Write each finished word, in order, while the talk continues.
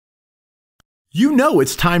You know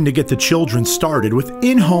it's time to get the children started with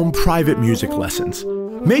in-home private music lessons.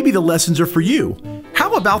 Maybe the lessons are for you.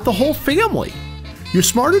 How about the whole family? You're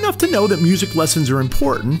smart enough to know that music lessons are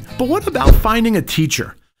important, but what about finding a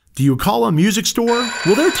teacher? Do you call a music store?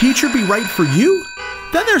 Will their teacher be right for you?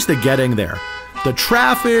 Then there's the getting there. The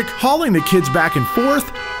traffic, hauling the kids back and forth.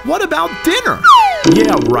 What about dinner?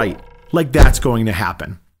 Yeah, right. Like that's going to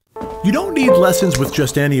happen. You don't need lessons with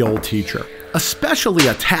just any old teacher, especially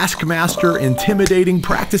a taskmaster, intimidating,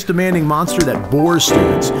 practice-demanding monster that bores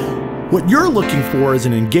students. What you're looking for is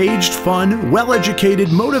an engaged, fun, well-educated,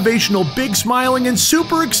 motivational, big-smiling, and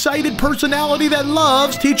super excited personality that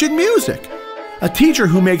loves teaching music. A teacher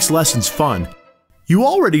who makes lessons fun. You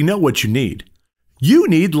already know what you need. You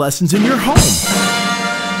need lessons in your home.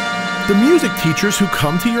 The music teachers who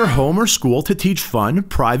come to your home or school to teach fun,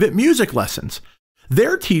 private music lessons.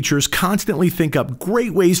 Their teachers constantly think up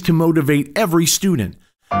great ways to motivate every student.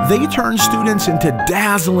 They turn students into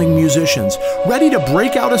dazzling musicians, ready to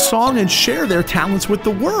break out a song and share their talents with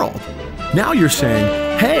the world. Now you're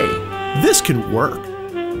saying, hey, this can work.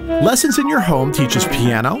 Lessons in Your Home teaches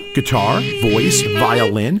piano, guitar, voice,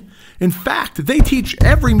 violin. In fact, they teach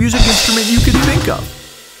every music instrument you can think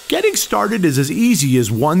of. Getting started is as easy as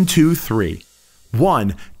 1, 2, 3.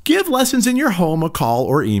 1. Give Lessons in Your Home a call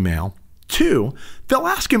or email. 2. They'll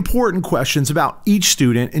ask important questions about each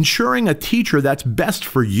student, ensuring a teacher that's best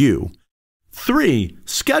for you. 3.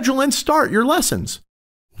 Schedule and start your lessons.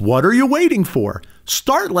 What are you waiting for?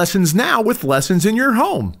 Start lessons now with Lessons in Your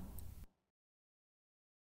Home.